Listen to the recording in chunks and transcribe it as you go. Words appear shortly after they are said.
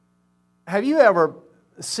Have you ever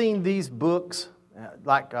seen these books?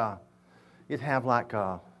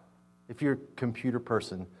 If you're a computer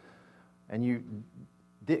person and you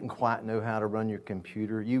didn't quite know how to run your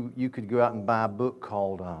computer, you could go out and buy a book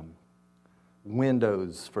called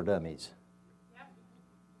Windows for Dummies.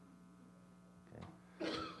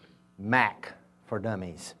 Okay. Mac for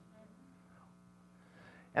Dummies.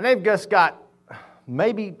 And they've just got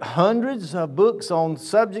maybe hundreds of books on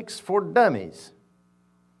subjects for dummies.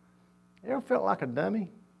 You ever felt like a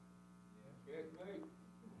dummy?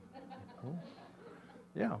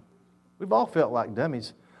 Yeah. We've all felt like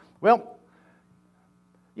dummies. Well,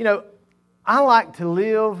 I like to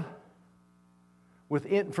live with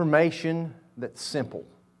information that's simple.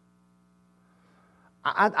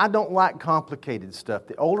 I don't like complicated stuff.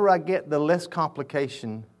 The older I get, the less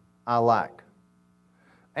complication I like.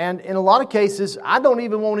 And in a lot of cases, I don't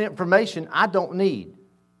even want information I don't need.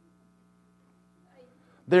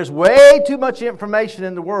 There's way too much information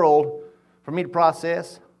in the world for me to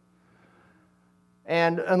process.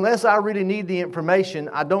 And unless I really need the information,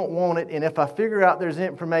 I don't want it. And if I figure out there's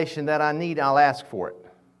information that I need, I'll ask for it.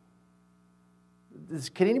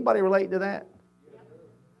 Can anybody relate to that?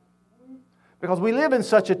 Because we live in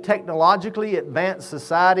such a technologically advanced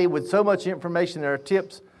society with so much information at our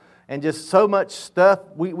tips and just so much stuff,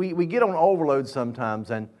 we get on overload sometimes.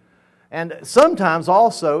 And sometimes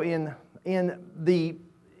also in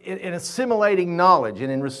assimilating knowledge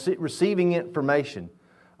and in receiving information.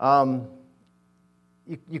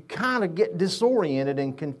 You kind of get disoriented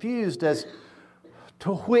and confused as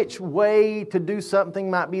to which way to do something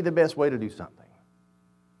might be the best way to do something.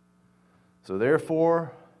 So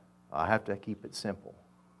therefore, I have to keep it simple.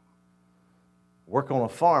 Work on a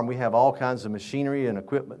farm, we have all kinds of machinery and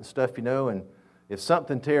equipment and stuff, and if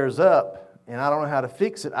something tears up and I don't know how to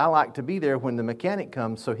fix it, I like to be there when the mechanic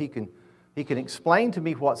comes so he can explain to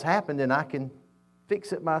me what's happened and I can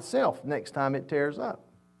fix it myself next time it tears up.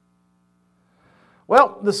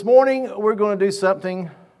 Well, this morning we're going to do something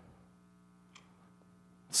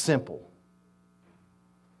simple.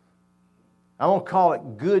 I'm going to call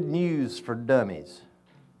it Good News for Dummies.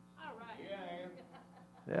 All right.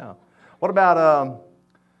 Yeah. What about,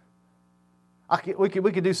 we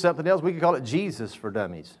could do something else. We could call it Jesus for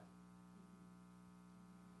Dummies.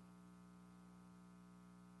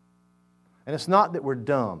 And it's not that we're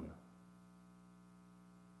dumb.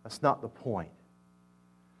 That's not the point.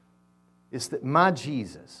 It's that my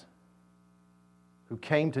Jesus, who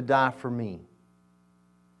came to die for me,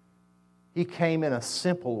 He came in a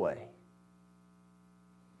simple way.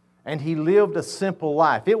 And He lived a simple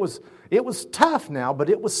life. It was tough now, but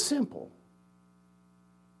it was simple.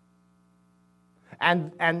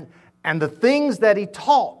 And the things that He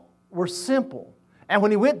taught were simple. And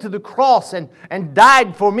when He went to the cross and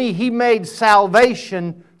died for me, He made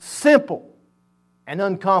salvation simple and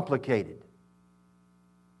uncomplicated.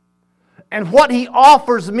 And what He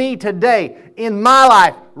offers me today in my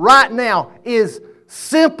life right now is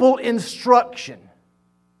simple instruction.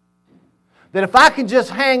 That if I can just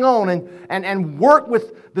hang on and work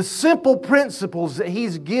with the simple principles that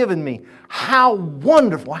He's given me, how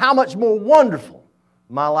wonderful, how much more wonderful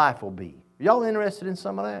my life will be. Are y'all interested in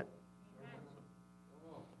some of that?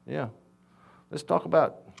 Yeah. Let's talk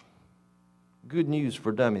about good news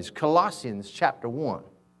for dummies. Colossians chapter 1.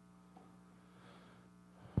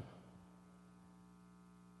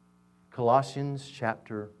 Colossians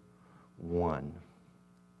chapter 1.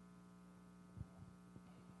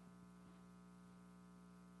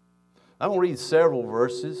 I'm going to read several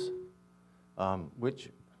verses, which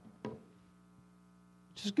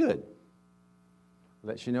is good.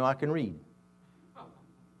 Lets you know I can read.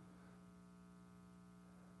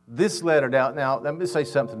 This letter, now let me say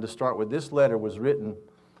something to start with. This letter was written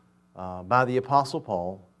by the Apostle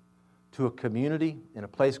Paul to a community in a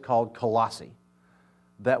place called Colossae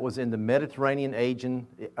that was in the Mediterranean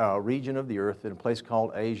region of the earth in a place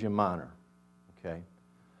called Asia Minor. Okay,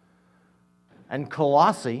 and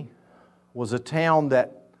Colossae was a town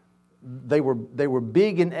that they were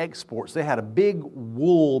big in exports. They had a big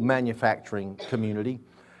wool manufacturing community,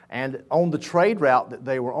 and on the trade route that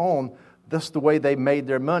they were on, that's the way they made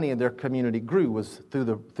their money and their community grew was through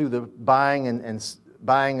the buying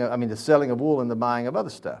the selling of wool and the buying of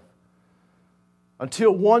other stuff.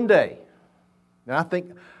 Until one day, and I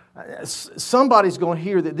think somebody's going to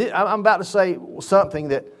hear that. I'm about to say something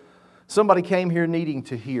that somebody came here needing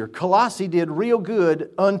to hear. Colossae did real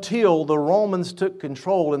good until the Romans took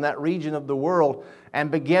control in that region of the world and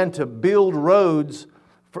began to build roads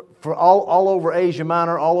for all over Asia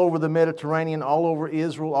Minor, all over the Mediterranean, all over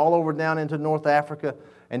Israel, all over down into North Africa,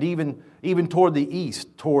 and even toward the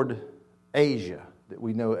east, toward Asia. that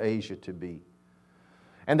we know Asia to be.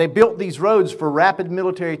 And they built these roads for rapid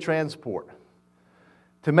military transport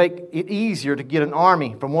to make it easier to get an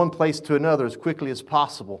army from one place to another as quickly as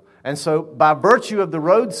possible. And so, by virtue of the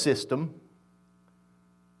road system,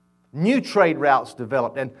 new trade routes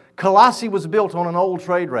developed. And Colossae was built on an old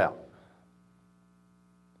trade route.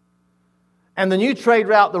 And the new trade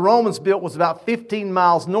route the Romans built was about 15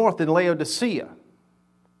 miles north in Laodicea.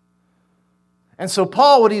 And so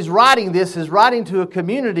Paul, when he's writing this, is writing to a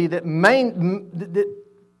community that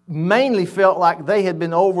mainly felt like they had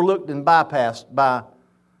been overlooked and bypassed by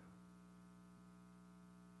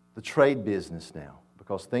the trade business now,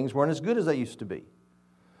 because things weren't as good as they used to be.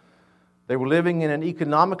 They were living in an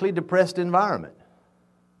economically depressed environment.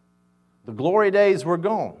 The glory days were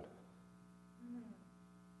gone.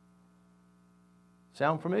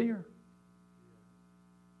 Sound familiar?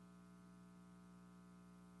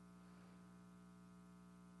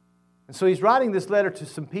 And so he's writing this letter to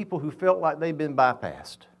some people who felt like they've been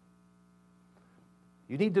bypassed.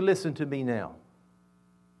 You need to listen to me now.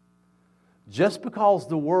 Just because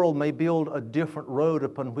the world may build a different road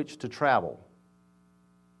upon which to travel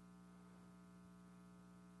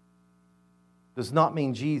does not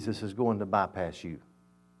mean Jesus is going to bypass you.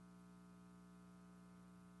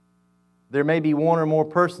 There may be one or more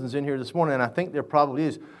persons in here this morning, and I think there probably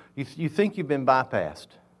is. You think you've been bypassed.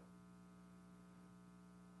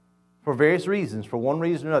 For various reasons, for one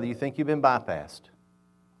reason or another, you think you've been bypassed.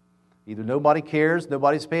 Either nobody cares,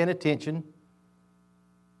 nobody's paying attention,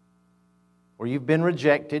 or you've been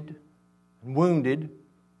rejected and wounded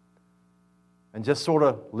and just sort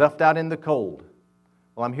of left out in the cold.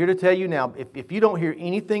 Well, I'm here to tell you now, if you don't hear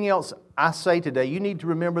anything else I say today, you need to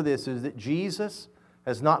remember this, is that Jesus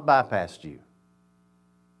has not bypassed you.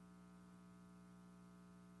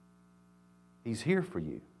 He's here for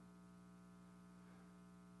you.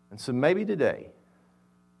 And so maybe today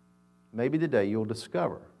you'll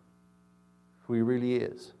discover who He really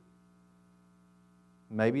is.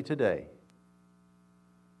 Maybe today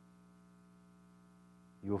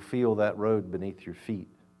you'll feel that road beneath your feet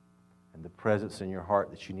and the presence in your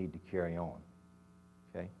heart that you need to carry on.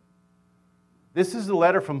 Okay? This is the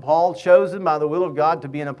letter from Paul, chosen by the will of God to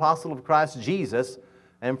be an apostle of Christ Jesus,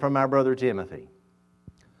 and from our brother Timothy.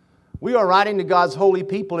 We are writing to God's holy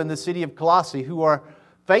people in the city of Colossae who are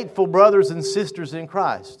faithful brothers and sisters in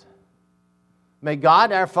Christ. May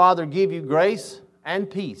God our Father give you grace and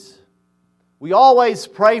peace. We always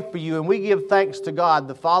pray for you, and we give thanks to God,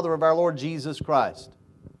 the Father of our Lord Jesus Christ.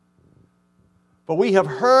 For we have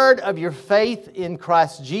heard of your faith in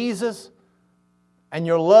Christ Jesus and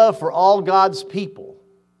your love for all God's people,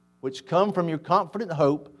 which come from your confident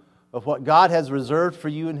hope of what God has reserved for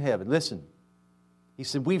you in heaven. Listen, he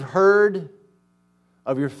said, we've heard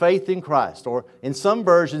of your faith in Christ, or in some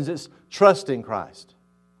versions it's trust in Christ,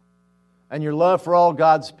 and your love for all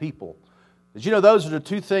God's people. Did you know those are the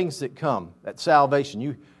two things that come at salvation?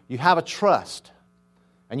 You have a trust,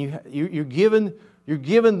 and you're given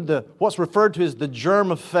the what's referred to as the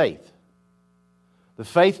germ of faith. The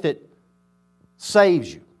faith that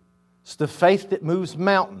saves you. It's the faith that moves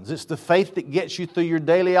mountains. It's the faith that gets you through your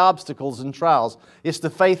daily obstacles and trials. It's the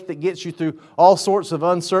faith that gets you through all sorts of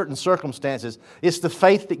uncertain circumstances. It's the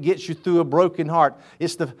faith that gets you through a broken heart.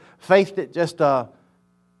 It's the faith that the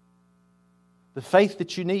faith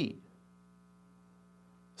that you need.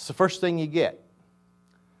 It's the first thing you get.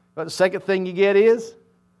 But the second thing you get is,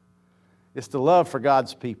 it's the love for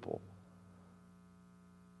God's people.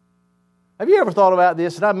 Have you ever thought about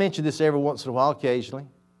this? And I mention this every once in a while, occasionally.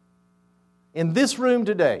 In this room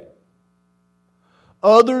today,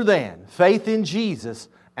 other than faith in Jesus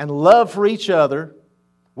and love for each other,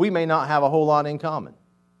 we may not have a whole lot in common.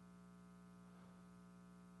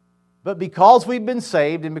 But because we've been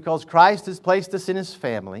saved and because Christ has placed us in His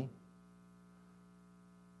family,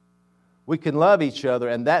 we can love each other,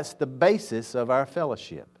 and that's the basis of our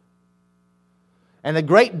fellowship. And a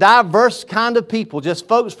great diverse kind of people, just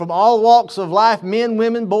folks from all walks of life, men,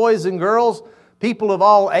 women, boys, and girls, people of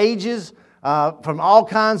all ages, from all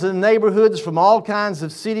kinds of neighborhoods, from all kinds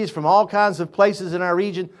of cities, from all kinds of places in our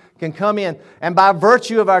region can come in. And by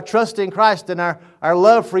virtue of our trust in Christ and our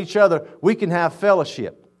love for each other, we can have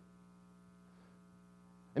fellowship.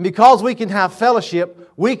 And because we can have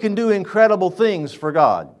fellowship, we can do incredible things for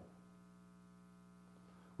God.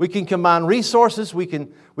 We can combine resources, we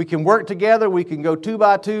can work together, we can go 2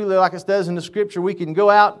 by 2 like it says in the Scripture, we can go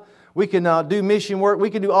out, we can do mission work, we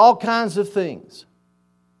can do all kinds of things.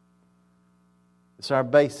 It's our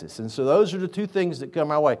basis. And so those are the two things that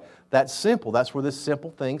come our way. That's simple. That's where this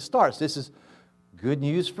simple thing starts. This is good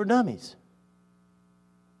news for dummies.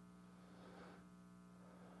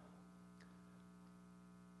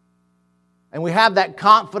 And we have that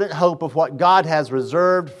confident hope of what God has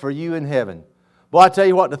reserved for you in heaven. Boy, I tell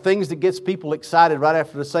you what, the things that gets people excited right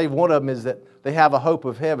after they're saved, one of them is that they have a hope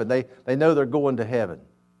of heaven. They know they're going to heaven.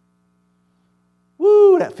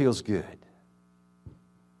 Woo, that feels good.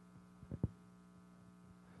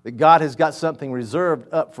 That God has got something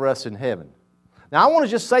reserved up for us in heaven. Now, I want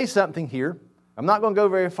to just say something here. I'm not going to go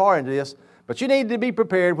very far into this, but you need to be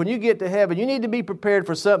prepared. When you get to heaven, you need to be prepared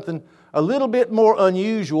for something a little bit more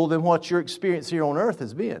unusual than what your experience here on earth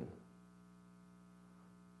has been.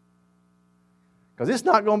 Because it's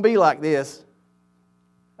not going to be like this.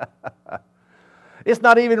 It's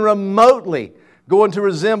not even remotely going to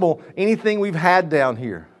resemble anything we've had down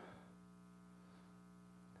here.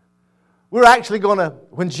 We're actually going to,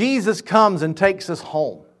 when Jesus comes and takes us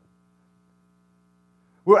home,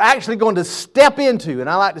 we're actually going to step into, and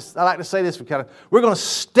I like to say this, we're going to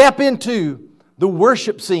step into the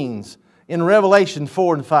worship scenes in Revelation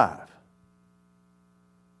 4 and 5.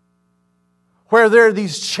 Where there are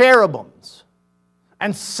these cherubims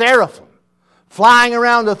and seraphim flying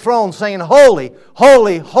around the throne saying, "Holy,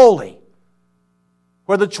 holy, holy."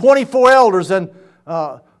 Where the 24 elders and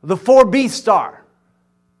the 4 beasts are.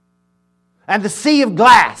 And the sea of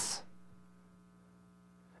glass.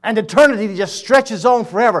 And eternity just stretches on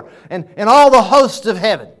forever. And all the hosts of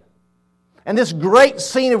heaven. And this great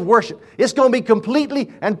scene of worship. It's going to be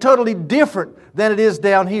completely and totally different than it is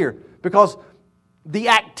down here. Because the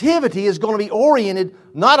activity is going to be oriented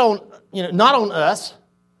not on us.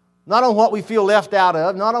 Not on what we feel left out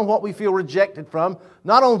of. Not on what we feel rejected from.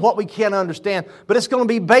 Not on what we can't understand. But it's going to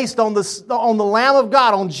be based on the Lamb of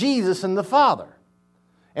God. On Jesus and the Father.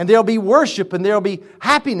 And there'll be worship, and there'll be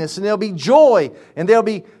happiness, and there'll be joy, and there'll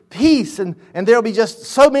be peace, and there'll be just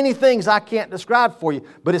so many things I can't describe for you.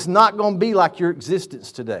 But it's not going to be like your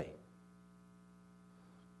existence today.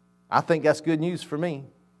 I think that's good news for me.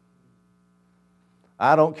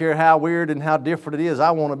 I don't care how weird and how different it is.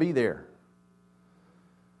 I want to be there.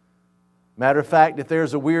 Matter of fact, if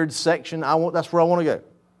there's a weird section, that's where I want to go.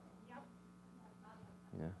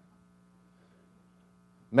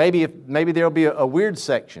 Maybe there'll be a weird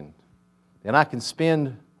section, and I can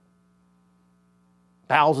spend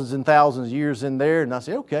thousands and thousands of years in there, and I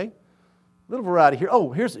say, okay, a little variety here. Oh,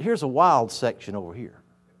 here's a wild section over here.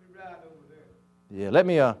 Yeah, let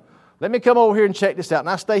me come over here and check this out, and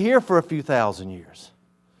I stay here for a few thousand years.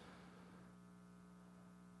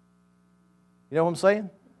 You know what I'm saying?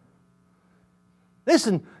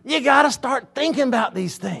 Listen, you got to start thinking about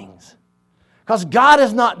these things. Because God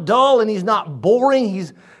is not dull and He's not boring.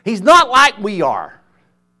 He's not like we are.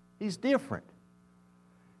 He's different.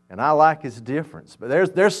 And I like His difference. But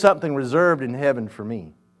there's something reserved in heaven for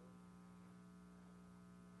me.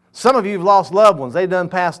 Some of you have lost loved ones. They've done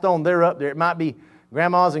passed on. They're up there. It might be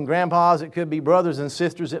grandmas and grandpas. It could be brothers and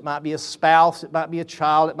sisters. It might be a spouse. It might be a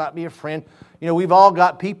child. It might be a friend. You know, we've all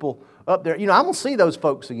got people up there. You know, I'm going to see those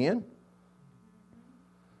folks again.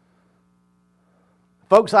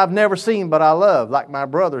 Folks I've never seen but I love, like my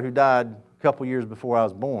brother who died a couple years before I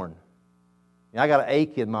was born. I got an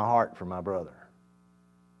ache in my heart for my brother.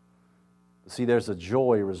 But see, there's a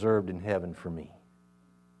joy reserved in heaven for me.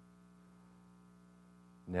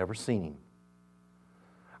 Never seen him.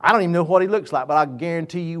 I don't even know what he looks like, but I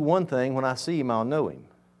guarantee you one thing, when I see him, I'll know him.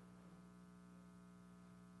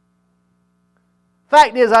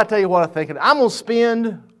 Fact is, I tell you what I'm thinking. I'm going to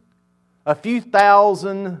spend a few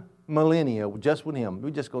thousand millennia just with him.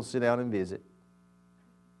 We're just going to sit down and visit.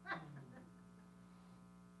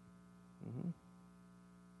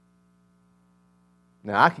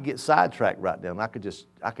 Now, I could get sidetracked right now. I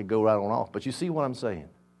could go right on off. But you see what I'm saying?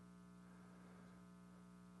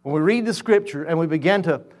 When we read the Scripture and we begin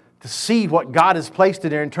to see what God has placed in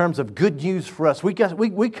there in terms of good news for us, we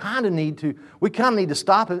kind of need to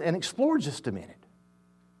stop and explore just a minute.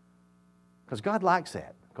 Because God likes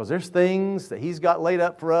that. Because there's things that He's got laid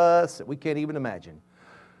up for us that we can't even imagine.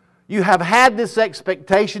 You have had this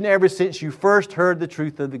expectation ever since you first heard the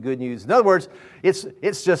truth of the good news. In other words, it's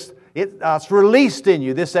released in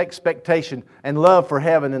you, this expectation and love for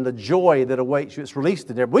heaven and the joy that awaits you. It's released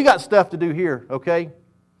in there. But we got stuff to do here, okay?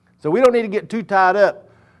 So we don't need to get too tied up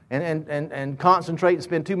and concentrate and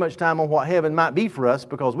spend too much time on what heaven might be for us,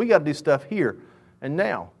 because we got to do stuff here and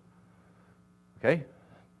now. Okay?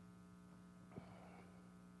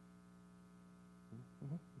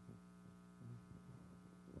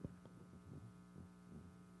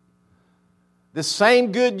 This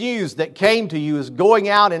same good news that came to you is going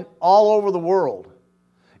out and all over the world.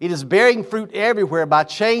 It is bearing fruit everywhere by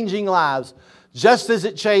changing lives, just as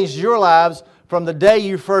it changed your lives from the day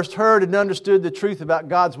you first heard and understood the truth about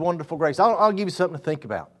God's wonderful grace. I'll give you something to think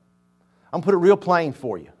about. I'm going to put it real plain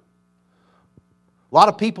for you. A lot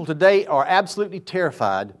of people today are absolutely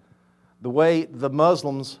terrified the way the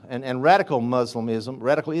Muslims and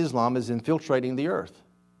radical Islam is infiltrating the earth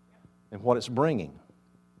and what it's bringing.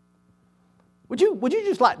 Would you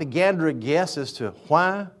just like to gander a guess as to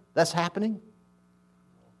why that's happening?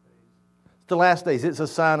 It's the last days. It's a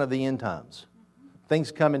sign of the end times.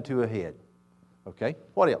 Things coming to a head. Okay?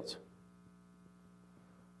 What else?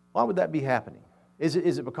 Why would that be happening? Is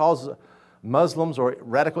it because Muslims or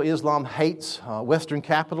radical Islam hates Western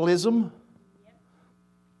capitalism?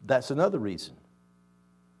 That's another reason.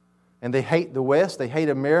 And they hate the West. They hate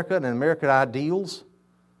America and American ideals.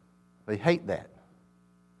 They hate that.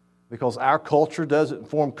 Because our culture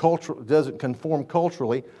doesn't conform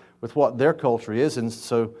culturally with what their culture is, and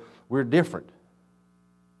so we're different.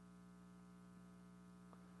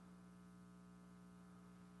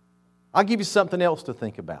 I'll give you something else to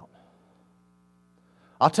think about.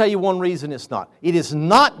 I'll tell you one reason it's not. It is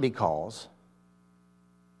not because,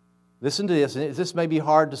 listen to this, and this may be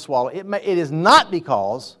hard to swallow. It is not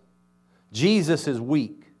because Jesus is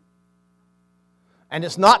weak. And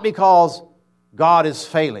it's not because God is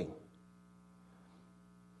failing.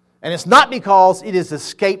 And it's not because it has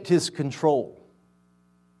escaped His control.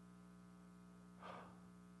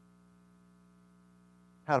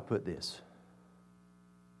 How to put this?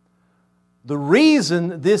 The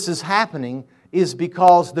reason this is happening is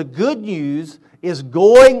because the good news is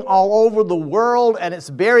going all over the world and it's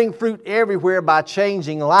bearing fruit everywhere by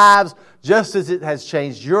changing lives, just as it has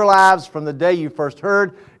changed your lives from the day you first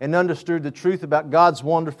heard and understood the truth about God's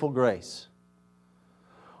wonderful grace.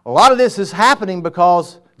 A lot of this is happening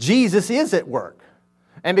because Jesus is at work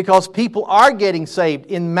and because people are getting saved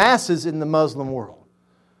in masses in the Muslim world.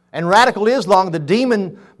 And radical Islam, the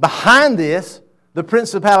demon behind this, the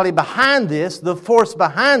principality behind this, the force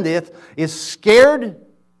behind it, is scared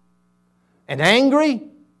and angry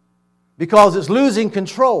because it's losing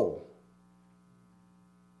control.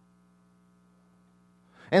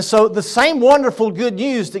 And so the same wonderful good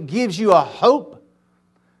news that gives you a hope,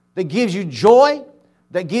 that gives you joy,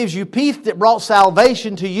 that gives you peace, that brought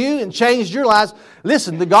salvation to you and changed your lives.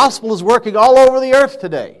 Listen, the gospel is working all over the earth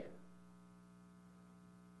today.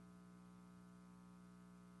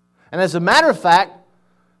 And as a matter of fact,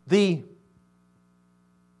 the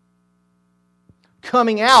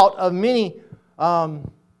coming out of many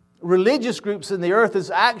religious groups in the earth is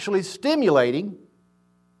actually stimulating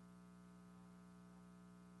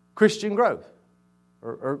Christian growth.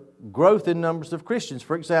 Or growth in numbers of Christians.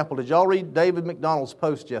 For example, did y'all read David McDonald's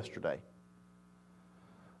post yesterday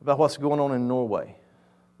about what's going on in Norway?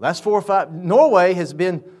 Last 4 or 5... Norway has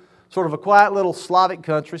been sort of a quiet little Slavic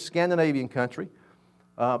country, Scandinavian country.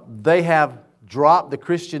 They have dropped, the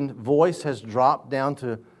Christian voice has dropped down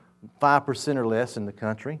to 5% or less in the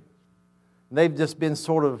country. They've just been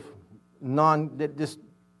sort of they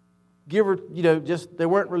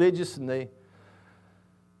weren't religious and they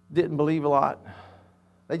didn't believe a lot.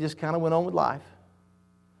 They just kind of went on with life.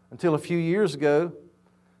 Until a few years ago,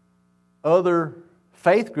 other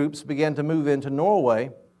faith groups began to move into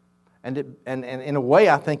Norway. And in a way,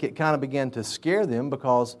 I think it kind of began to scare them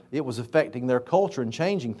because it was affecting their culture and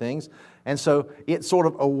changing things. And so it sort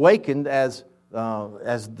of awakened, as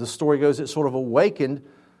the story goes, it sort of awakened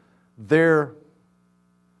their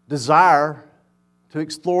desire to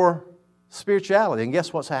explore spirituality. And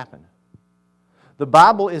guess what's happened? The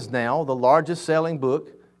Bible is now the largest selling book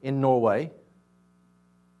in Norway.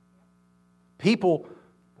 People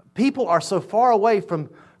are so far away from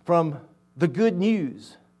the good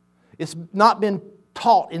news. It's not been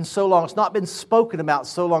taught in so long. It's not been spoken about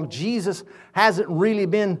so long. Jesus hasn't really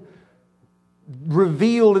been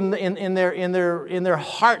revealed in their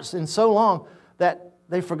hearts in so long that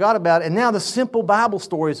they forgot about it. And now the simple Bible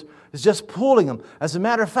stories is just pulling them. As a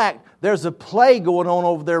matter of fact, there's a play going on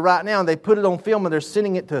over there right now, and they put it on film, and they're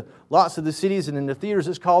sending it to lots of the cities and in the theaters.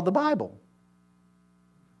 It's called the Bible.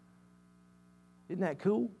 Isn't that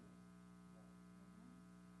cool?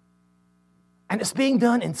 And it's being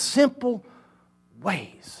done in simple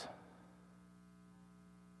ways.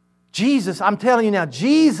 Jesus, I'm telling you now,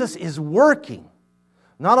 Jesus is working.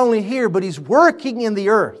 Not only here, but He's working in the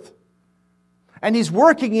earth. And He's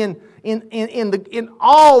working in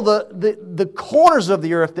all the corners of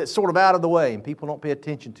the earth that's sort of out of the way and people don't pay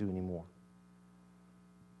attention to anymore.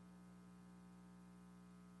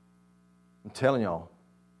 I'm telling y'all,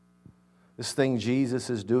 this thing Jesus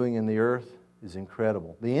is doing in the earth is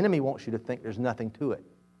incredible. The enemy wants you to think there's nothing to it.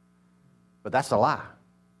 But that's a lie.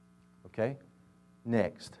 Okay?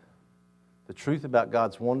 Next. The truth about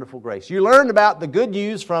God's wonderful grace. You learned about the good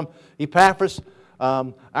news from Epaphras,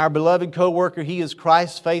 our beloved co-worker. He is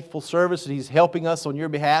Christ's faithful service, and he's helping us on your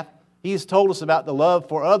behalf. He has told us about the love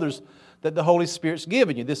for others that the Holy Spirit's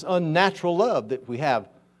given you. This unnatural love that we have.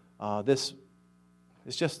 It's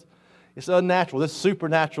unnatural. This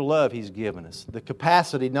supernatural love He's given us. The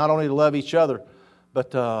capacity not only to love each other,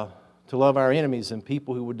 but to love our enemies and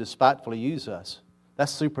people who would despitefully use us.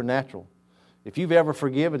 That's supernatural. If you've ever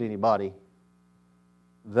forgiven anybody,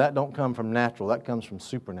 that don't come from natural. That comes from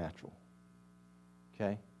supernatural.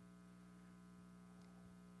 Okay?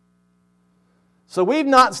 So we've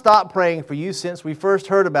not stopped praying for you since we first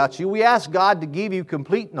heard about you. We ask God to give you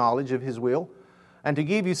complete knowledge of His will and to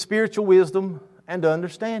give you spiritual wisdom and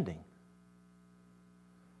understanding.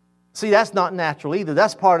 See, that's not natural either.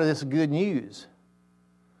 That's part of this good news.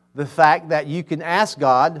 The fact that you can ask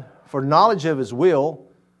God for knowledge of His will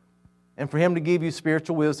and for Him to give you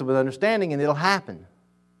spiritual wisdom and understanding, and it'll happen.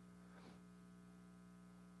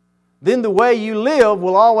 Then the way you live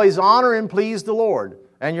will always honor and please the Lord,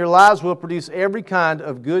 and your lives will produce every kind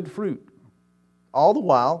of good fruit. All the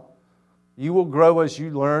while, you will grow as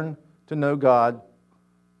you learn to know God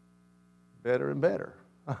better and better.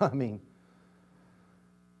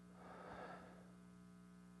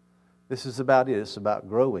 This is about it. It's about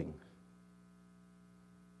growing.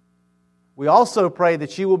 We also pray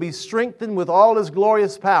that you will be strengthened with all His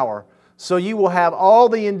glorious power, so you will have all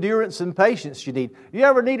the endurance and patience you need. You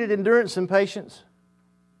ever needed endurance and patience?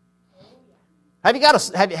 Let me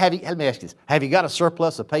ask you this. Have you got a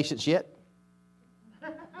surplus of patience yet?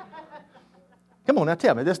 Come on now,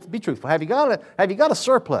 tell me. Just be truthful. Have you got a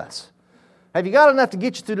surplus? Have you got enough to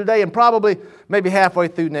get you through today and probably maybe halfway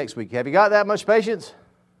through next week? Have you got that much patience?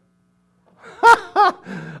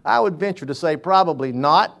 I would venture to say probably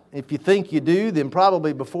not. If you think you do, then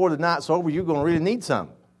probably before the night's over, you're going to really need some.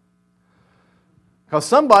 Because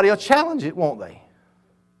somebody will challenge it, won't they?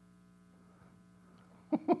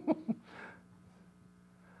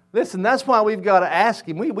 Listen, that's why we've got to ask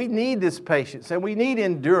Him. We need this patience and we need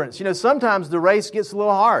endurance. You know, sometimes the race gets a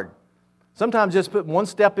little hard. Sometimes just putting one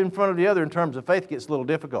step in front of the other in terms of faith gets a little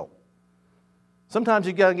difficult. Sometimes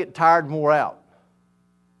you've got to get tired and wore out.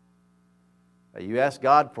 You ask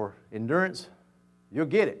God for endurance, you'll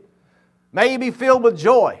get it. May you be filled with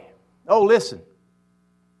joy. Oh, listen.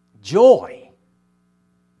 Joy.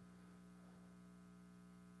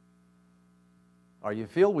 Are you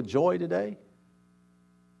filled with joy today?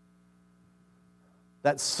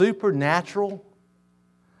 That supernatural,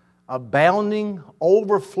 abounding,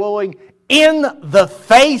 overflowing, in the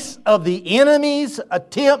face of the enemy's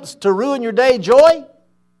attempts to ruin your day joy?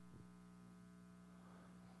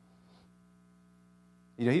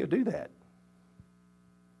 You know, He'll do that.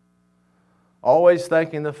 Always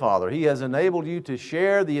thanking the Father. He has enabled you to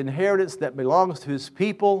share the inheritance that belongs to His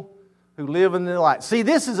people who live in the light. See,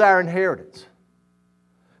 this is our inheritance.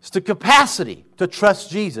 It's the capacity to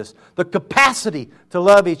trust Jesus, the capacity to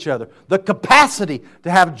love each other, the capacity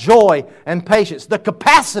to have joy and patience, the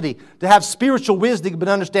capacity to have spiritual wisdom and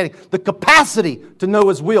understanding, the capacity to know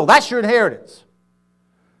His will. That's your inheritance.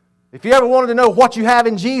 If you ever wanted to know what you have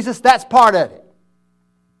in Jesus, that's part of it.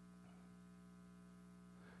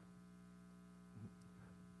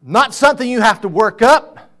 Not something you have to work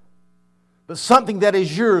up, but something that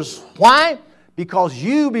is yours. Why? Because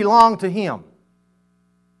you belong to Him.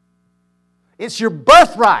 It's your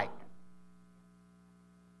birthright.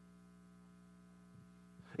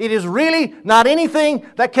 It is really not anything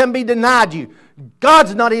that can be denied you.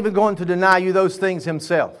 God's not even going to deny you those things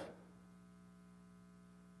Himself.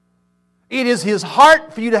 It is His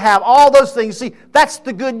heart for you to have all those things. See, that's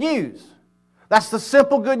the good news. That's the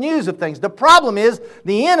simple good news of things. The problem is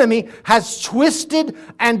the enemy has twisted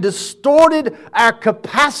and distorted our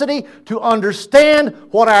capacity to understand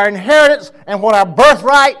what our inheritance and what our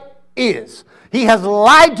birthright is. He has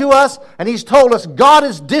lied to us and he's told us God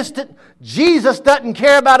is distant. Jesus doesn't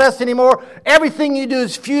care about us anymore. Everything you do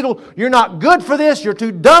is futile. You're not good for this. You're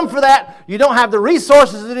too dumb for that. You don't have the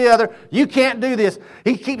resources to do the other. You can't do this.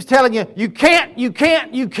 He keeps telling you, you can't, you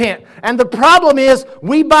can't, you can't. And the problem is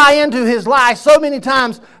we buy into his lie so many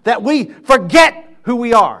times that we forget who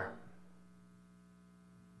we are.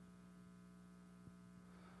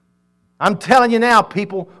 I'm telling you now,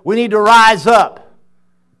 people, we need to rise up.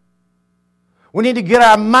 We need to get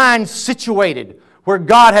our minds situated where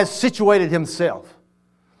God has situated Himself.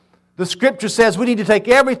 The Scripture says we need to take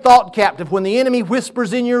every thought captive. When the enemy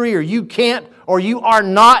whispers in your ear, you can't or you are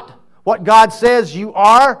not what God says you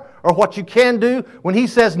are or what you can do. When He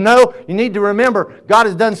says no, you need to remember God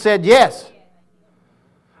has done said yes.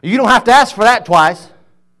 You don't have to ask for that twice.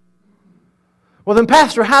 Well then,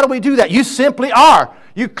 Pastor, how do we do that? You simply are.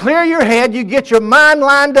 You clear your head, you get your mind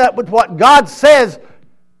lined up with what God says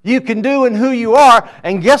you can do and who you are,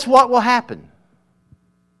 and guess what will happen?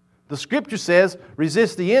 The Scripture says,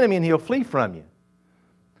 resist the enemy and he'll flee from you.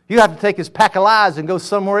 You have to take his pack of lies and go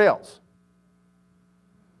somewhere else.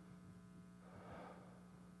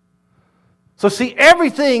 So see,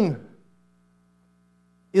 everything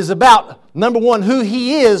is about, number one, who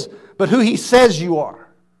He is, but who He says you are.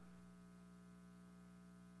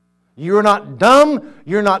 You're not dumb,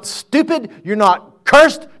 you're not stupid, you're not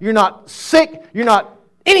cursed, you're not sick, you're not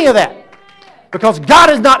any of that. Because God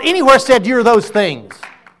has not anywhere said you're those things.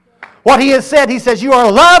 What He has said, He says, you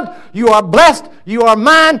are loved, you are blessed, you are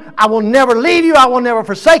mine, I will never leave you, I will never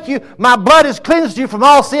forsake you, my blood has cleansed you from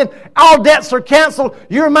all sin, all debts are canceled,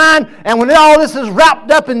 you're mine, and when all this is wrapped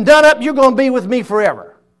up and done up, you're going to be with me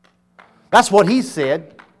forever. That's what He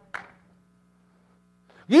said.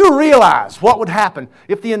 You realize what would happen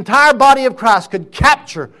if the entire body of Christ could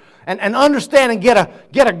capture and understand and get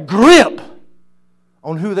a grip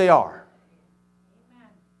on who they are.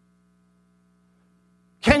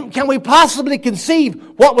 Can we possibly conceive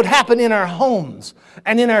what would happen in our homes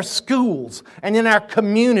and in our schools and in our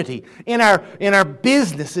community, in our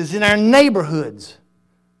businesses, in our neighborhoods?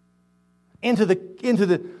 Can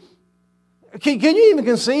you even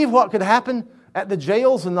conceive what could happen at the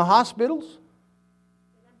jails and the hospitals?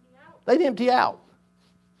 They'd empty out.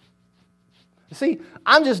 See,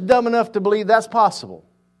 I'm just dumb enough to believe that's possible.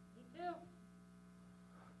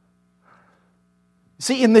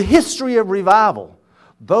 See, in the history of revival,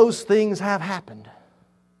 those things have happened.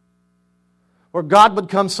 Where God would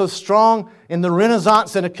come so strong in the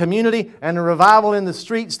Renaissance in a community and a revival in the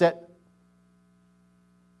streets that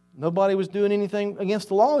nobody was doing anything against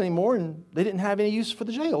the law anymore and they didn't have any use for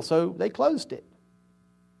the jail, so they closed it.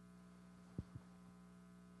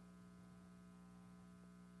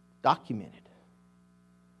 Documented.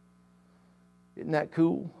 Isn't that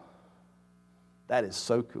cool? That is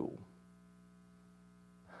so cool.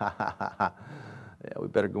 Yeah, we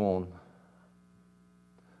better go on.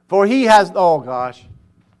 For He has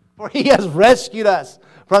rescued us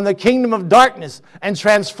from the kingdom of darkness and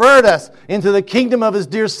transferred us into the kingdom of His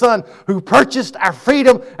dear Son, who purchased our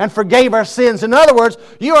freedom and forgave our sins. In other words,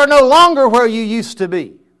 you are no longer where you used to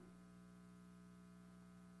be.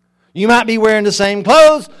 You might be wearing the same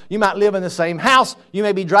clothes, you might live in the same house, you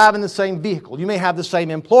may be driving the same vehicle, you may have the same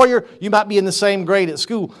employer, you might be in the same grade at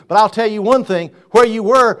school. But I'll tell you one thing, where you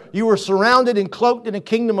were surrounded and cloaked in a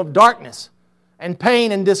kingdom of darkness and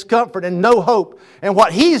pain and discomfort and no hope. And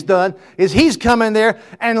what He's done is He's come in there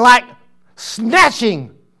and like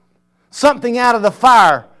snatching something out of the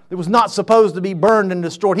fire that was not supposed to be burned and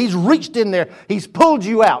destroyed. He's reached in there, He's pulled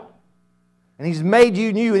you out, and He's made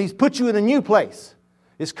you new, and He's put you in a new place.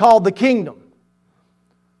 It's called the kingdom.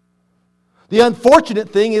 The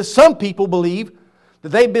unfortunate thing is some people believe that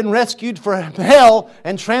they've been rescued from hell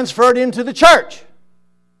and transferred into the church.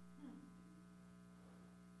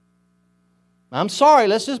 I'm sorry,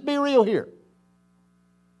 let's just be real here.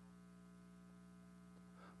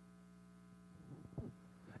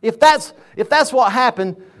 If that's what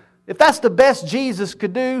happened, if that's the best Jesus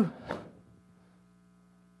could do,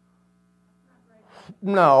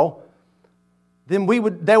 no. Then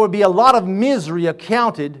there would be a lot of misery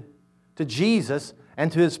accounted to Jesus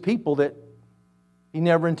and to His people that He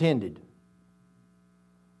never intended.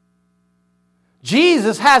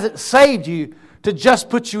 Jesus hasn't saved you to just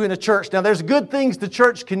put you in a church. Now, there's good things the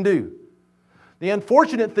church can do. The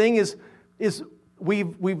unfortunate thing is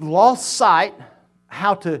we've lost sight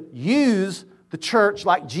how to use the church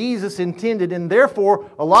like Jesus intended, and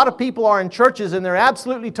therefore a lot of people are in churches and they're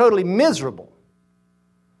absolutely, totally miserable.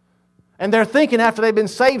 And they're thinking after they've been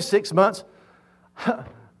saved 6 months,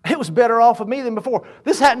 it was better off of me than before.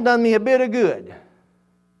 This hadn't done me a bit of good.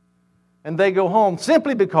 And they go home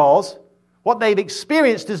simply because what they've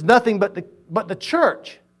experienced is nothing but the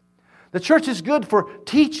church. The church is good for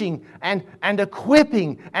teaching and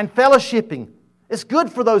equipping and fellowshipping. It's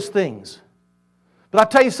good for those things. But I'll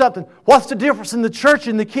tell you something. What's the difference in the church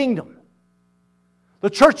and the kingdom?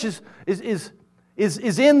 The church is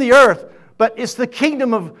in the earth. But it's the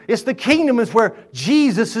kingdom is where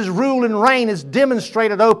Jesus' rule and reign is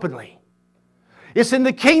demonstrated openly. It's in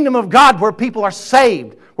the kingdom of God where people are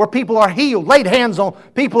saved, where people are healed, laid hands on,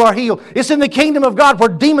 people are healed. It's in the kingdom of God where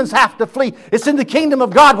demons have to flee. It's in the kingdom of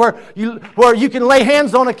God where you can lay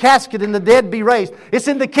hands on a casket and the dead be raised. It's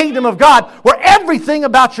in the kingdom of God where everything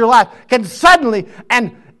about your life can suddenly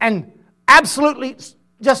and absolutely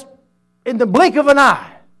just in the blink of an eye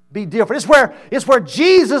be different. It's where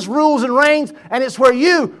Jesus rules and reigns, and it's where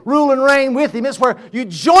you rule and reign with Him. It's where you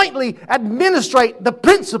jointly administrate the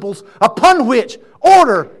principles upon which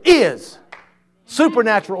order is.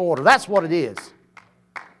 Supernatural order. That's what it is.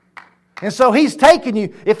 And so He's taken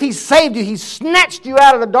you, if He's saved you, He's snatched you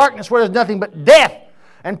out of the darkness where there's nothing but death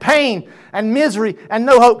and pain and misery and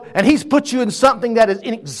no hope. And He's put you in something that is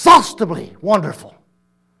inexhaustibly wonderful.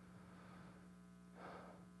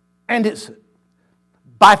 And it's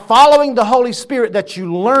by following the Holy Spirit that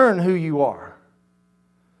you learn who you are.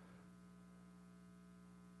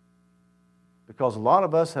 Because a lot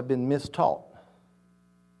of us have been mistaught.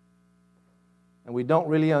 And we don't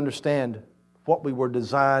really understand what we were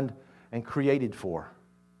designed and created for.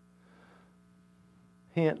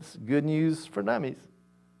 Hence, good news for dummies.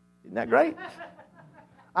 Isn't that great?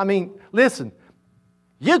 I mean, listen.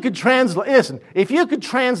 If you could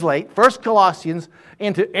translate 1 Colossians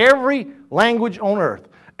into every language on earth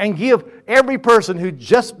and give every person who'd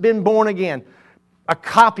just been born again a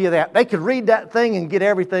copy of that, they could read that thing and get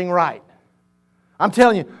everything right. I'm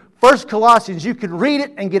telling you, 1 Colossians, you could read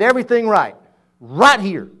it and get everything right. Right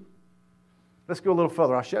here. Let's go a little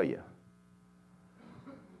further. I'll show you.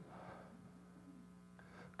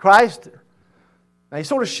 Christ, now he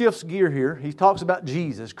sort of shifts gear here. He talks about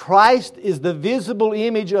Jesus. Christ is the visible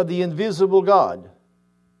image of the invisible God.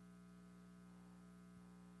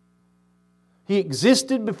 He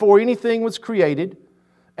existed before anything was created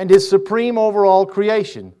and is supreme over all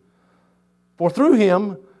creation. For through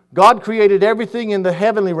Him, God created everything in the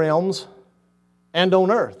heavenly realms and on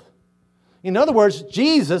earth. In other words,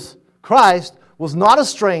 Jesus, Christ, was not a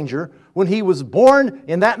stranger when He was born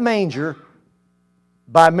in that manger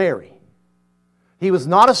by Mary. He was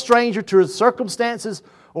not a stranger to His circumstances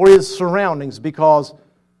or His surroundings because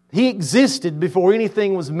He existed before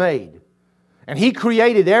anything was made. And He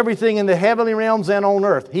created everything in the heavenly realms and on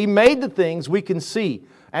earth. He made the things we can see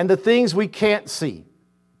and the things we can't see,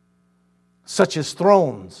 such as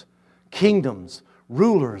thrones, kingdoms,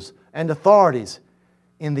 rulers, and authorities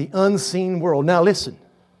in the unseen world. Now listen.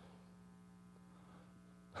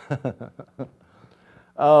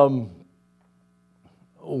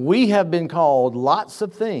 We have been called lots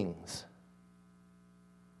of things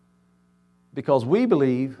because we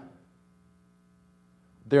believe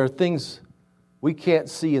there are things we can't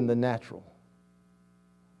see in the natural,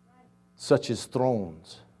 such as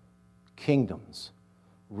thrones, kingdoms,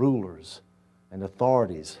 rulers, and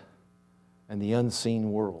authorities, and the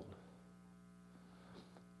unseen world.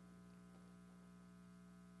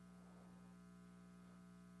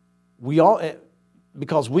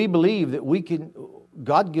 Because we believe that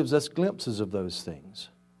God gives us glimpses of those things.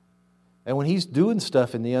 And when He's doing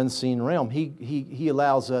stuff in the unseen realm, He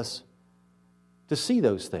allows us to see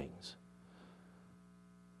those things.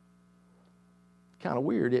 Kind of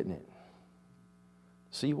weird, isn't it?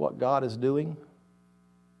 See what God is doing?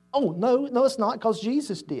 Oh, no, it's not, because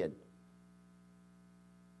Jesus did.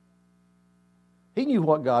 He knew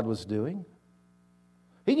what God was doing.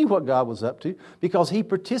 He knew what God was up to because He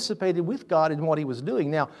participated with God in what He was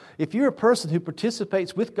doing. Now, if you're a person who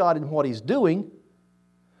participates with God in what He's doing,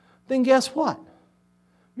 then guess what?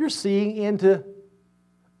 You're seeing into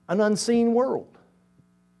an unseen world.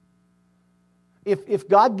 If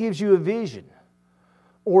God gives you a vision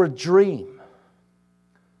or a dream,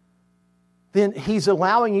 then He's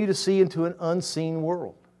allowing you to see into an unseen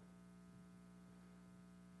world.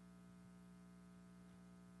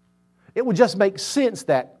 It would just make sense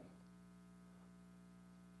that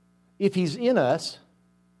if He's in us,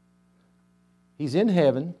 He's in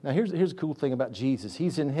heaven. Now here's the cool thing about Jesus.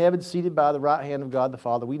 He's in heaven seated by the right hand of God the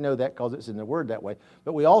Father. We know that because it's in the Word that way.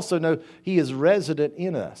 But we also know He is resident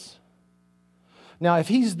in us. Now if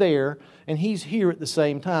He's there and He's here at the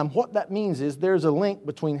same time, what that means is there's a link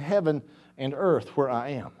between heaven and earth where I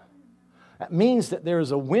am. That means that there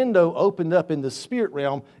is a window opened up in the spirit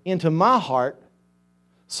realm into my heart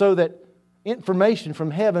so that information from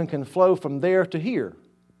heaven can flow from there to here.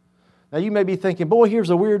 Now you may be thinking, boy, here's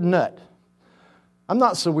a weird nut. I'm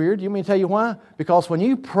not so weird. You want me to tell you why? Because when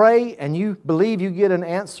you pray and you believe you get an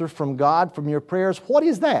answer from God from your prayers, what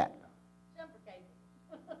is that? Jumper cable.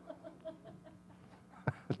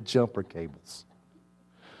 Jumper cables.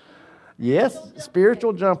 Yes,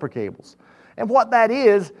 spiritual jumper cables. And what that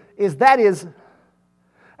is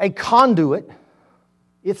a conduit.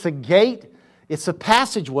 It's a gate. It's a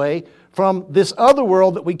passageway from this other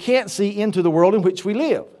world that we can't see into the world in which we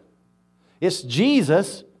live. It's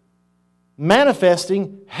Jesus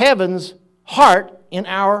manifesting heaven's heart in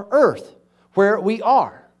our earth, where we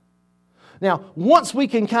are. Now, once we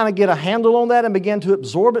can kind of get a handle on that and begin to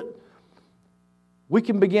absorb it, we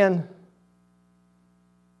can begin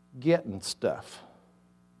getting stuff.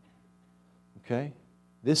 Okay?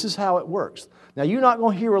 This is how it works. Now, you're not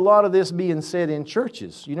going to hear a lot of this being said in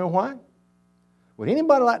churches. You know why? Would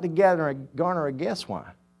anybody like to garner a guess why?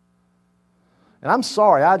 And I'm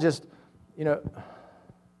sorry, You know, Because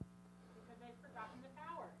they've forgotten the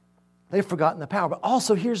power. they've forgotten the power. But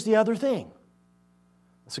also, here's the other thing.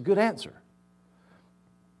 That's a good answer.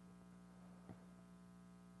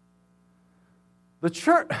 The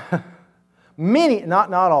church, many,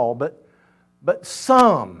 not all, but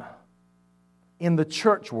some in the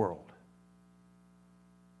church world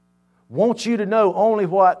want you to know only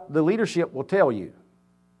what the leadership will tell you,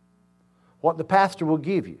 what the pastor will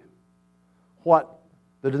give you, what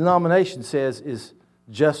the denomination says is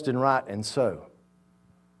just and right and so.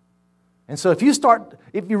 And so if you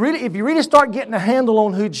really start getting a handle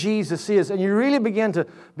on who Jesus is, and you really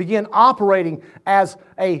begin operating as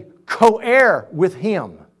a co-heir with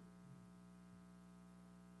Him,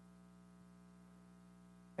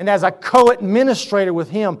 and as a co-administrator with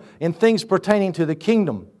Him in things pertaining to the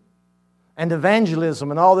kingdom and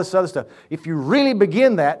evangelism and all this other stuff, if you really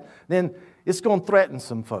begin that, then it's going to threaten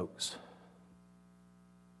some folks.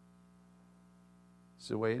 It's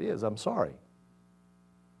the way it is. I'm sorry.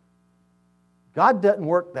 God doesn't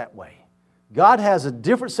work that way. God has a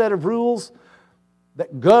different set of rules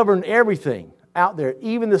that govern everything out there,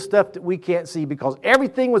 even the stuff that we can't see, because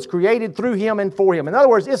everything was created through Him and for Him. In other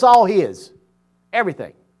words, it's all His.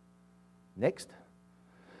 Everything. Next.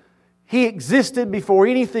 He existed before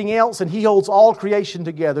anything else, and He holds all creation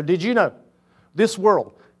together. Did you know this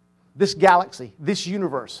world, this galaxy, this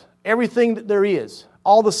universe, everything that there is,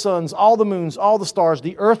 all the suns, all the moons, all the stars,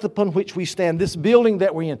 the earth upon which we stand, this building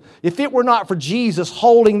that we're in, if it were not for Jesus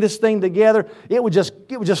holding this thing together, it would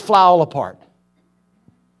just fly all apart.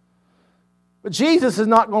 But Jesus is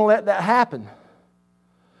not going to let that happen,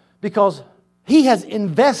 because He has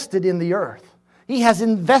invested in the earth. He has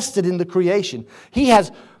invested in the creation. He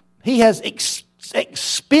has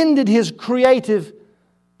expended His creative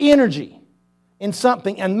energy in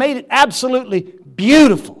something and made it absolutely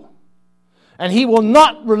beautiful. And He will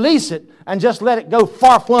not release it and just let it go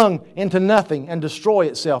far-flung into nothing and destroy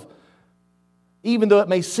itself, even though it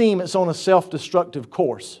may seem it's on a self-destructive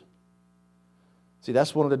course. See,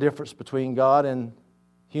 that's one of the differences between God and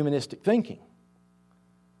humanistic thinking.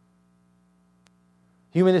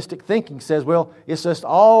 Humanistic thinking says, well, it's just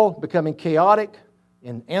all becoming chaotic,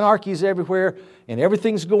 and anarchy's everywhere, and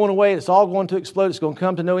everything's going away, it's all going to explode, it's going to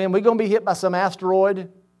come to no end. We're going to be hit by some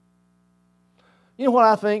asteroid. You know what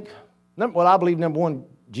I think? Well, I believe, number one,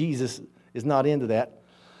 Jesus is not into that.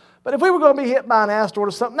 But if we were going to be hit by an asteroid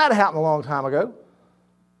or something, that happened a long time ago.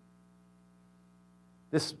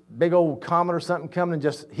 This big old comet or something coming and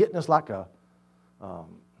just hitting us like a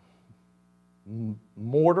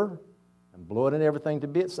mortar and blowing everything to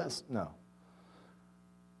bits. No.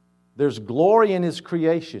 There's glory in His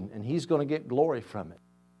creation, and He's going to get glory from it.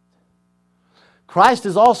 Christ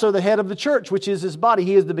is also the head of the church, which is His body.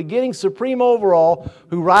 He is the beginning, supreme over all,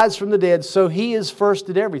 who rises from the dead, so He is first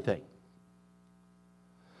at everything.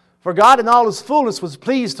 For God in all His fullness was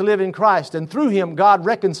pleased to live in Christ, and through Him God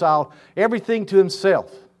reconciled everything to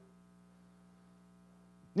Himself.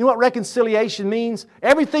 You know what reconciliation means?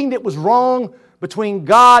 Everything that was wrong between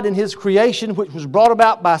God and His creation, which was brought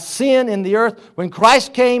about by sin in the earth, when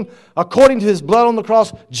Christ came, according to His blood on the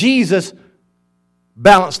cross, Jesus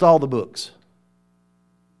balanced all the books.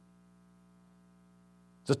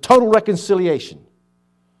 It's a total reconciliation.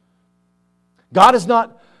 God is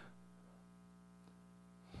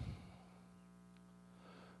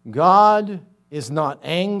not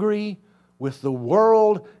angry with the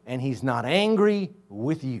world, and He's not angry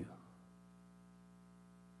with you.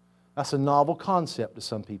 That's a novel concept to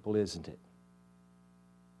some people, isn't it?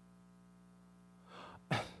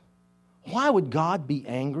 Why would God be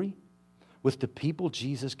angry with the people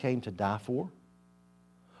Jesus came to die for?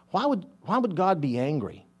 Why would God be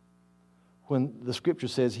angry when the Scripture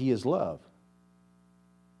says He is love?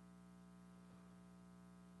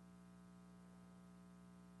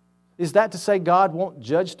 Is that to say God won't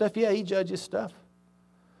judge stuff? Yeah, He judges stuff.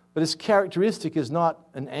 But His characteristic is not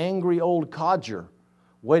an angry old codger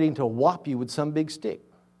waiting to whop you with some big stick.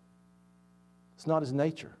 It's not His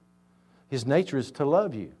nature. His nature is to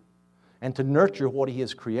love you and to nurture what He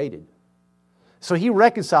has created. So He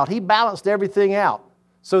reconciled, He balanced everything out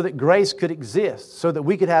so that grace could exist, so that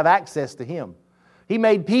we could have access to Him. He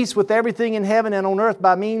made peace with everything in heaven and on earth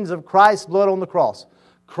by means of Christ's blood on the cross.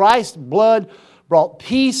 Christ's blood brought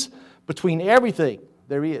peace between everything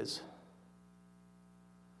there is.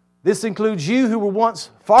 This includes you who were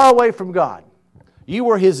once far away from God. You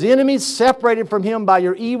were His enemies, separated from Him by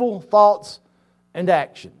your evil thoughts and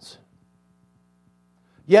actions.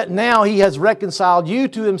 Yet now He has reconciled you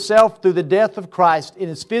to Himself through the death of Christ in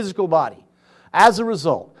His physical body. As a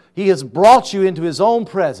result, He has brought you into His own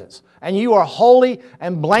presence, and you are holy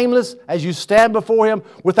and blameless as you stand before Him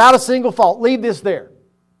without a single fault. Leave this there.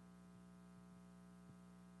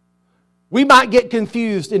 We might get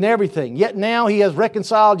confused in everything, yet now He has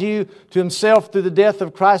reconciled you to Himself through the death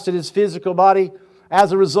of Christ in His physical body.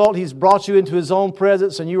 As a result, He's brought you into His own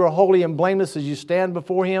presence, and you are holy and blameless as you stand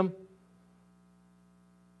before Him.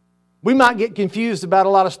 We might get confused about a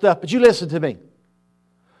lot of stuff, but you listen to me.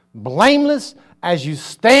 Blameless as you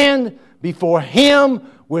stand before Him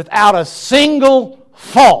without a single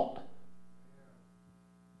fault.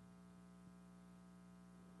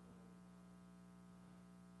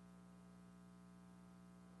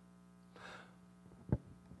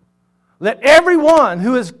 Let everyone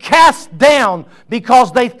who is cast down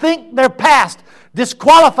because they think their past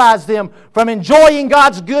disqualifies them from enjoying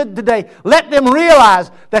God's good today, let them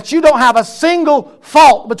realize that you don't have a single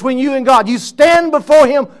fault between you and God. You stand before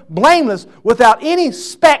Him blameless without any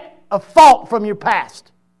speck of fault from your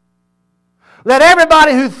past. Let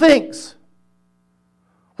everybody who thinks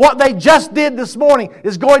what they just did this morning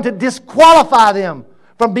is going to disqualify them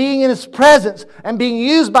from being in His presence and being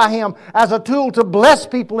used by Him as a tool to bless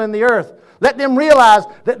people in the earth. Let them realize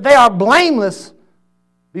that they are blameless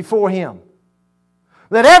before Him.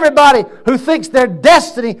 Let everybody who thinks their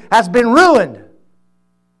destiny has been ruined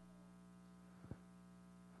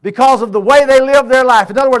because of the way they live their life.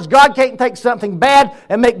 In other words, God can't take something bad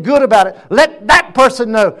and make good about it. Let that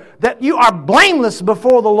person know that you are blameless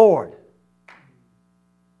before the Lord.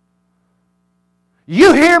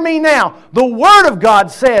 You hear me now. The Word of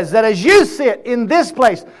God says that as you sit in this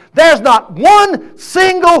place, there's not one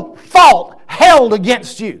single fault held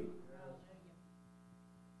against you.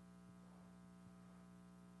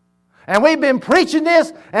 And we've been preaching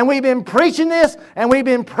this, and we've been preaching this, and we've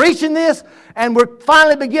been preaching this, and we're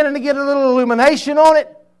finally beginning to get a little illumination on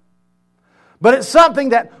it. But it's something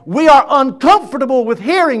that we are uncomfortable with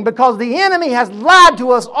hearing because the enemy has lied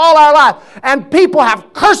to us all our life. And people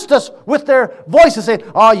have cursed us with their voices saying,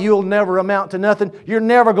 oh, you'll never amount to nothing. You're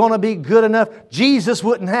never going to be good enough. Jesus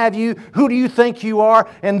wouldn't have you. Who do you think you are?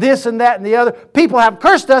 And this and that and the other. People have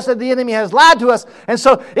cursed us and the enemy has lied to us. And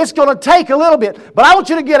so it's going to take a little bit. But I want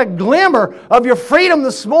you to get a glimmer of your freedom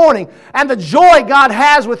this morning and the joy God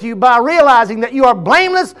has with you by realizing that you are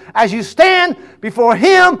blameless as you stand before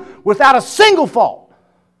Him without a single fault.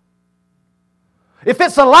 If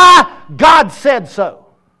it's a lie, God said so.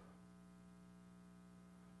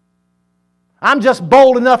 I'm just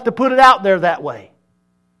bold enough to put it out there that way.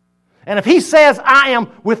 And if He says I am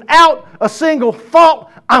without a single fault,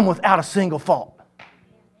 I'm without a single fault.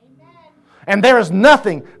 Amen. And there is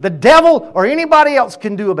nothing the devil or anybody else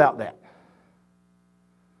can do about that.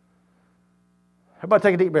 Everybody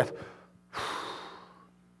take a deep breath.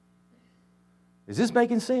 Is this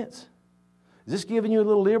making sense? Is this giving you a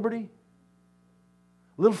little liberty?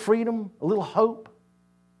 A little freedom? A little hope?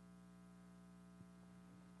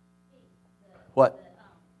 What?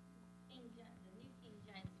 The New King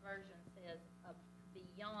James Version says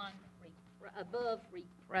above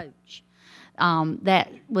reproach.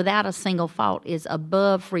 That without a single fault is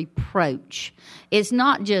above reproach. It's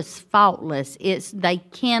not just faultless. It's they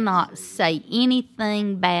cannot say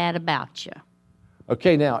anything bad about you.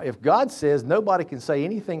 Okay, now, if God says nobody can say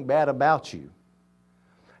anything bad about you,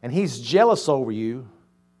 and He's jealous over you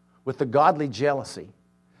with the godly jealousy,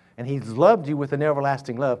 and He's loved you with an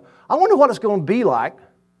everlasting love, I wonder what it's going to be like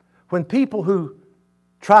when people who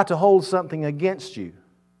try to hold something against you,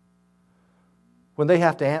 when they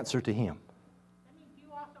have to answer to Him. That means you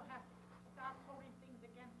also have to stop holding things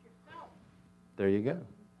against yourself. There you go.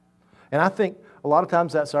 And I think a lot of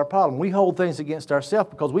times that's our problem. We hold things against ourselves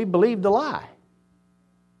because we believe the lie.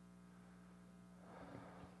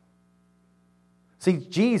 See,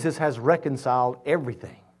 Jesus has reconciled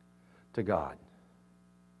everything to God.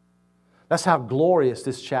 That's how glorious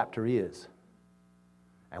this chapter is.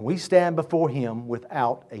 And we stand before Him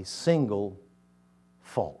without a single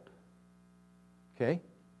fault. Okay?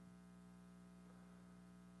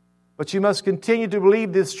 But you must continue to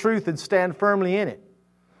believe this truth and stand firmly in it.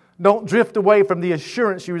 Don't drift away from the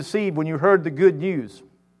assurance you received when you heard the good news.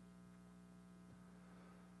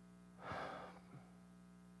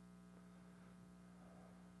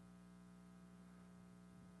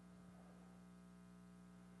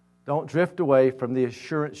 Don't drift away from the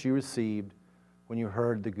assurance you received when you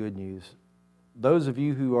heard the good news. Those of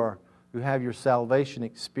you who have your salvation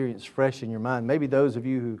experience fresh in your mind, maybe those of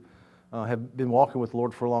you who have been walking with the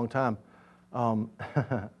Lord for a long time,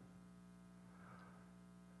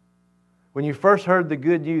 when you first heard the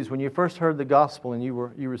good news, when you first heard the gospel and you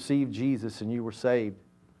received Jesus and you were saved,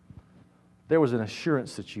 there was an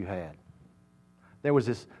assurance that you had. There was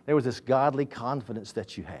this godly confidence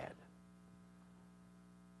that you had.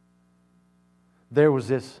 There was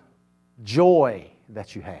this joy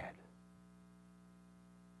that you had.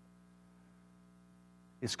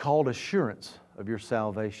 It's called assurance of your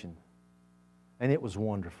salvation. And it was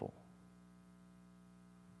wonderful.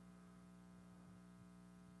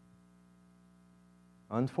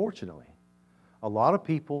 Unfortunately, a lot of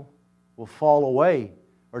people will fall away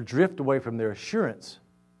or drift away from their assurance.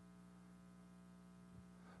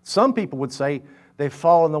 Some people would say they've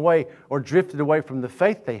fallen away or drifted away from the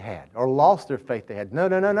faith they had or lost their faith they had.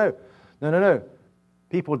 No.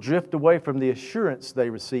 People drift away from the assurance they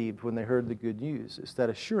received when they heard the good news. It's that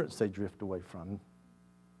assurance they drift away from.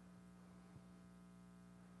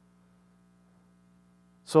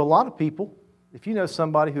 So a lot of people, if you know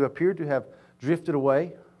somebody who appeared to have drifted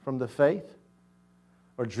away from the faith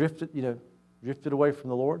or drifted away from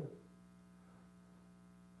the Lord,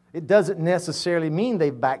 it doesn't necessarily mean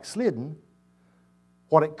they've backslidden.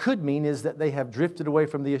 What it could mean is that they have drifted away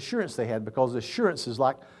from the assurance they had, because assurance is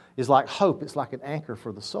like hope. It's like an anchor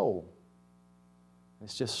for the soul.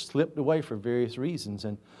 It's just slipped away for various reasons.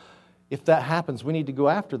 And if that happens, we need to go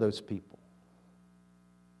after those people.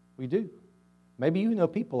 We do. Maybe you know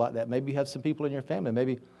people like that. Maybe you have some people in your family.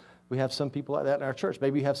 Maybe we have some people like that in our church.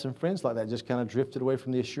 Maybe you have some friends like that, just kind of drifted away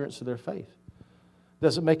from the assurance of their faith. It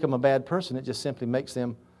doesn't make them a bad person. It just simply makes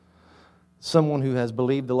them someone who has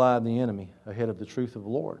believed the lie of the enemy ahead of the truth of the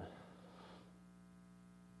Lord.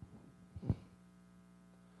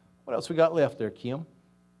 What else we got left there, Kim?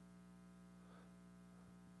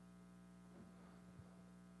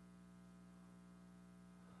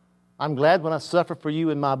 I'm glad when I suffer for you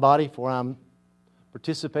in my body, for I'm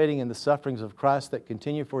participating in the sufferings of Christ that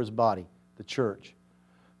continue for His body, the church.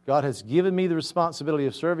 God has given me the responsibility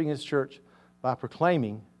of serving His church by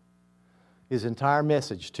proclaiming His entire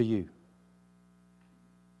message to you.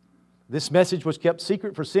 This message was kept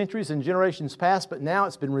secret for centuries and generations past, but now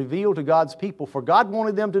it's been revealed to God's people, for God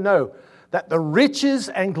wanted them to know that the riches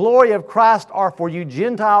and glory of Christ are for you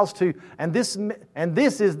Gentiles too. And this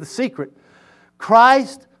is the secret.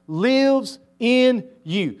 Christ lives in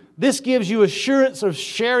you. This gives you assurance of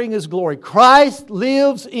sharing His glory. Christ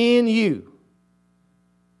lives in you.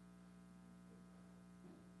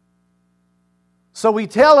 So we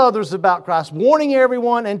tell others about Christ, warning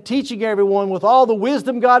everyone and teaching everyone with all the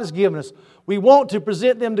wisdom God has given us. We want to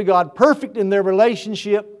present them to God perfect in their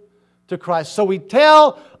relationship to Christ. So we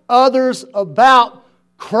tell others about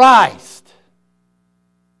Christ.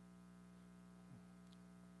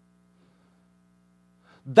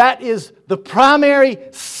 That is the primary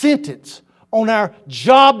sentence on our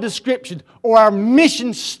job description or our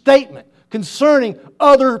mission statement concerning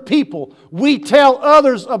other people. We tell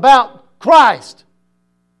others about Christ,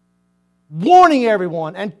 warning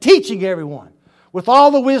everyone and teaching everyone with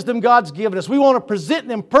all the wisdom God's given us. We want to present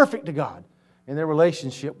them perfect to God in their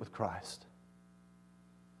relationship with Christ.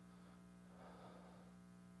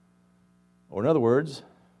 Or in other words,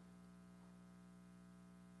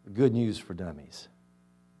 good news for dummies.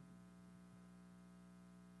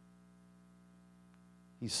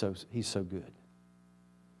 He's so good.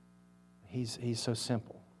 He's so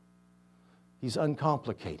simple. He's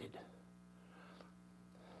uncomplicated.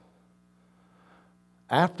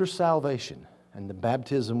 After salvation and the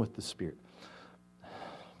baptism with the Spirit,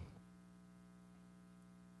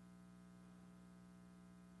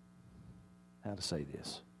 how to say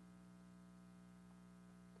this?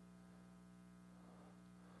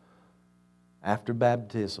 After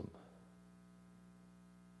baptism,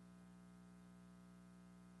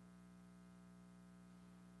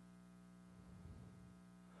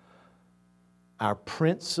 our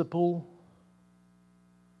principal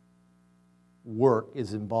work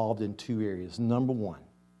is involved in two areas. Number one,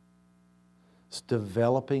 it's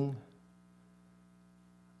developing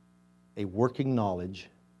a working knowledge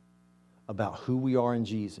about who we are in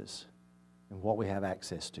Jesus and what we have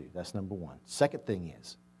access to. That's number one. Second thing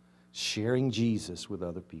is sharing Jesus with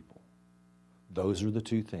other people. Those are the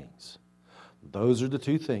two things. Those are the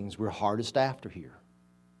two things we're hardest after here.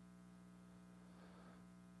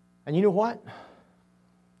 And you know what?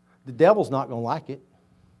 The devil's not going to like it.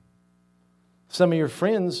 Some of your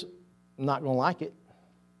friends are not going to like it.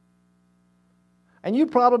 And you're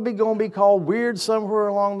probably going to be called weird somewhere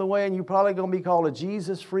along the way, and you're probably going to be called a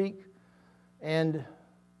Jesus freak. And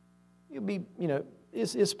you'll be,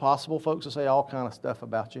 it's possible folks will say all kind of stuff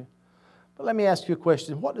about you. But let me ask you a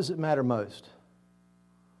question. What does it matter most?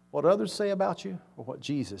 What others say about you or what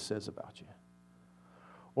Jesus says about you?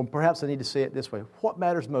 Or perhaps I need to say it this way. What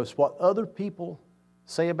matters most? What other people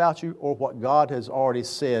say about you or what God has already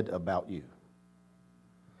said about you?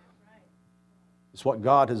 It's what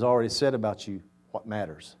God has already said about you, what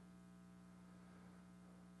matters.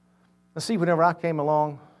 Let's see, whenever I came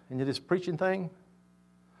along into this preaching thing,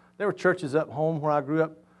 there were churches up home where I grew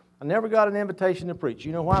up. I never got an invitation to preach.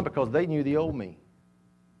 You know why? Because they knew the old me.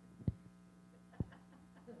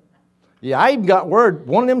 Yeah, I even got word.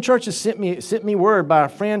 One of them churches sent me word by a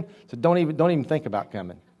friend, said, don't even think about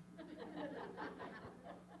coming.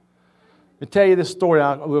 Let me tell you this story.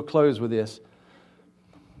 We'll close with this.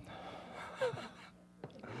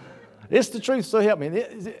 It's the truth, so help me.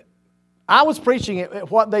 I was preaching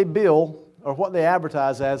at what they bill or what they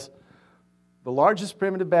advertise as the largest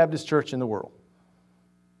primitive Baptist church in the world,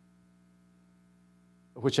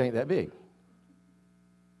 which ain't that big.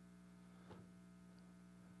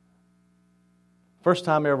 First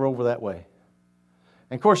time ever over that way.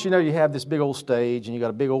 And of course, you know, you have this big old stage and you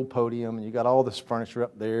got a big old podium and you got all this furniture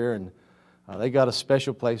up there, and they got a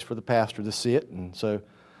special place for the pastor to sit. And so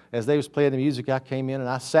as they was playing the music, I came in and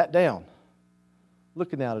I sat down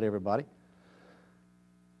looking out at everybody.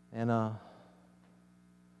 And I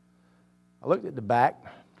looked at the back,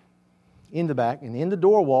 and in the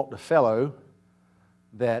door walked a fellow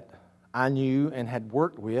that I knew and had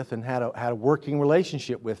worked with and had a working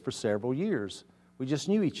relationship with for several years. We just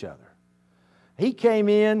knew each other. He came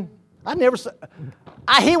in. He was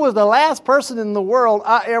the last person in the world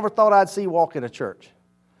I ever thought I'd see walk in a church.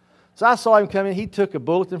 So I saw him come in. He took a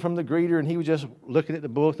bulletin from the greeter, and he was just looking at the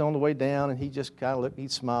bulletin on the way down, and he just kind of looked.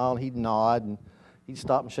 He'd smile, and he'd nod, and he'd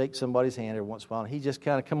stop and shake somebody's hand every once in a while. And he just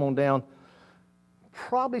kind of come on down,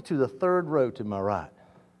 probably to the third row to my right.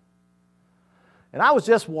 And I was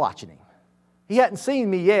just watching him. He hadn't seen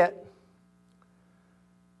me yet.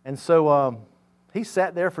 And so he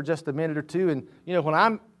sat there for just a minute or two. And, you know, when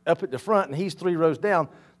I'm up at the front and he's 3 rows down,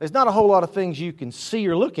 there's not a whole lot of things you can see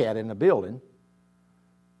or look at in the building.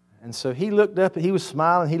 And so he looked up, he was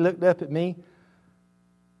smiling, he looked up at me.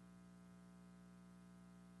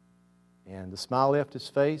 And the smile left his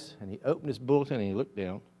face, and he opened his bulletin and he looked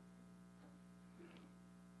down.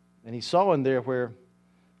 And he saw in there where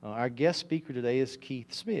our guest speaker today is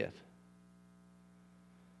Keith Smith.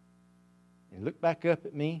 And he looked back up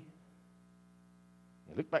at me.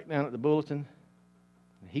 He looked back down at the bulletin.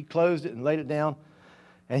 And he closed it and laid it down.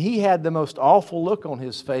 And he had the most awful look on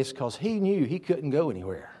his face because he knew he couldn't go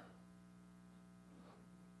anywhere.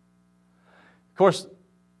 Of course,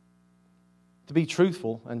 to be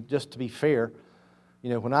truthful and just to be fair, you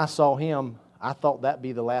know, when I saw him, I thought that'd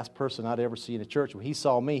be the last person I'd ever see in a church. When he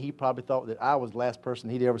saw me, he probably thought that I was the last person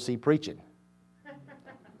he'd ever see preaching.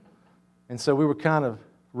 And so we were kind of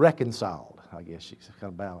reconciled, I guess,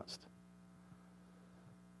 kind of balanced.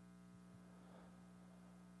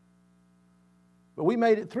 But we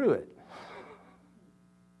made it through it.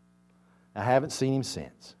 I haven't seen him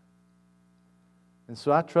since. And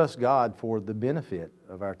so I trust God for the benefit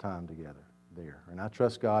of our time together there. And I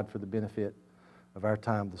trust God for the benefit of our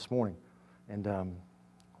time this morning. And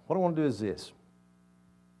what I want to do is this.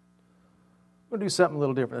 I'm going to do something a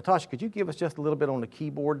little different. Natasha, could you give us just a little bit on the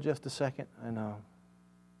keyboard just a second? And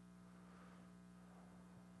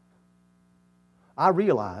I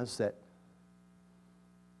realize that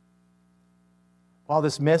while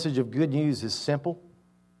this message of good news is simple,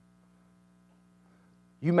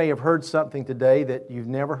 you may have heard something today that you've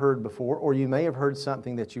never heard before, or you may have heard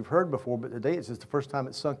something that you've heard before, but today it's just the first time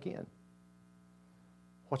it's sunk in.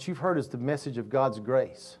 What you've heard is the message of God's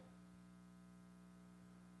grace.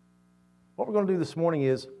 What we're going to do this morning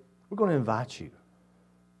is we're going to invite you.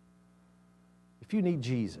 If you need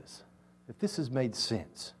Jesus, if this has made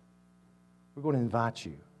sense, we're going to invite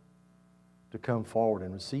you to come forward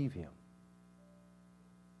and receive Him.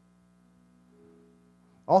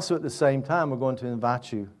 Also, at the same time, we're going to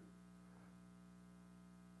invite you,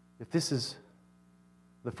 if this is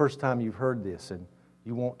the first time you've heard this and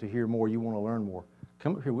you want to hear more, you want to learn more,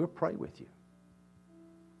 come up here, we'll pray with you.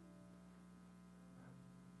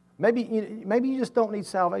 Maybe you just don't need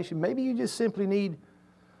salvation. Maybe you just simply need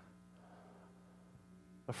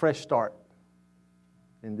a fresh start.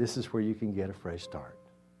 And this is where you can get a fresh start.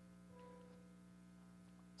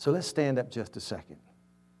 So let's stand up just a second.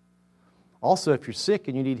 Also, if you're sick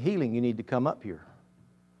and you need healing, you need to come up here.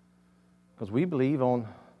 Because we believe on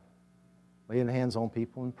laying hands on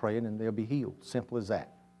people and praying and they'll be healed. Simple as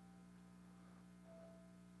that.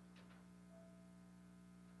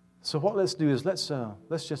 So what let's do is let's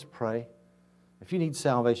just pray. If you need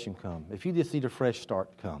salvation, come. If you just need a fresh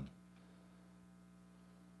start, come.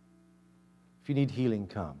 If you need healing,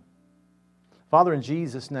 come. Father, in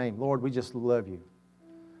Jesus' name, Lord, we just love you.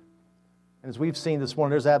 And as we've seen this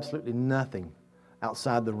morning, there's absolutely nothing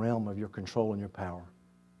outside the realm of your control and your power.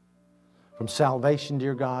 From salvation,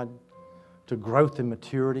 dear God, to growth and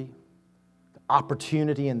maturity, to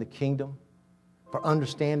opportunity in the kingdom, for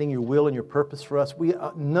understanding your will and your purpose for us.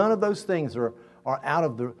 None of those things are out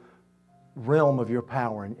of the realm of your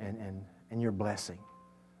power and your blessing.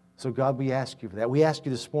 So God, we ask you for that. We ask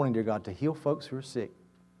you this morning, dear God, to heal folks who are sick.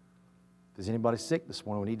 If there's anybody sick this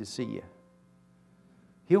morning, we need to see you.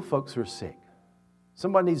 Heal folks who are sick.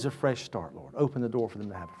 Somebody needs a fresh start, Lord. Open the door for them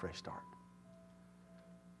to have a fresh start.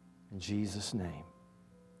 In Jesus' name.